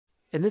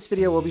In this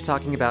video, we'll be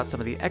talking about some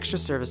of the extra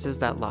services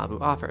that Lavu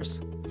offers.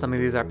 Some of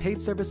these are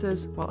paid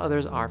services, while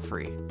others are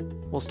free.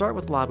 We'll start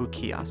with Lavu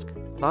Kiosk.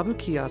 Lavu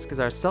Kiosk is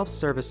our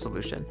self-service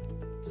solution.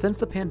 Since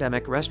the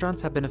pandemic,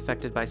 restaurants have been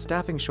affected by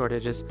staffing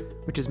shortages,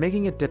 which is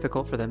making it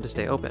difficult for them to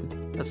stay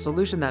open. A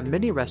solution that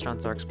many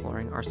restaurants are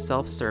exploring are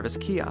self-service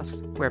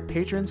kiosks, where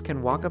patrons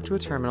can walk up to a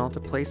terminal to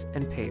place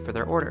and pay for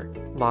their order.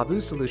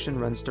 Lavu's solution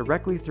runs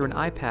directly through an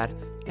iPad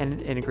and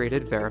an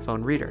integrated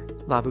Verifone reader.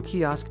 Lavu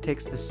Kiosk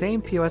takes the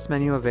same POS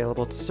menu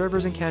available to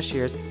servers and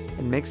cashiers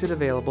and makes it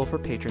available for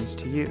patrons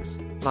to use.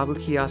 Lavu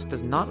Kiosk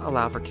does not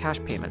allow for cash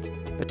payments,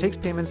 but takes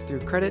payments through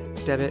credit,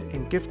 debit,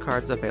 and gift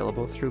cards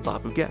available through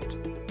Lavu Gift.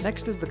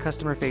 Next is the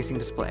customer-facing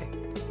display.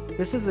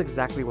 This is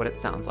exactly what it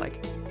sounds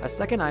like. A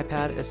second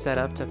iPad is set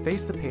up to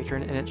face the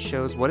patron and it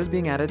shows what is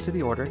being added to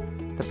the order,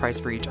 the price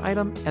for each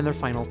item, and their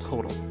final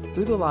total.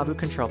 Through the Lavu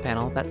control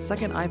panel, that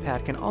second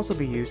iPad can also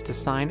be used to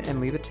sign and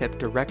leave a tip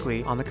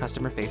directly on the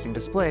customer-facing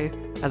display,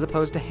 as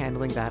opposed to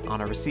handling that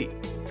on a receipt.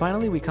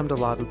 Finally, we come to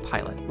Lavu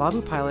Pilot.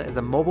 Lavu Pilot is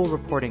a mobile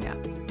reporting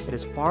app. It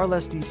is far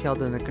less detailed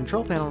than the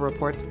control panel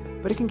reports,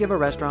 but it can give a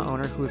restaurant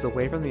owner who is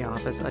away from the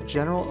office a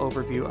general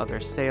overview of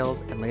their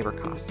sales and labor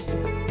costs.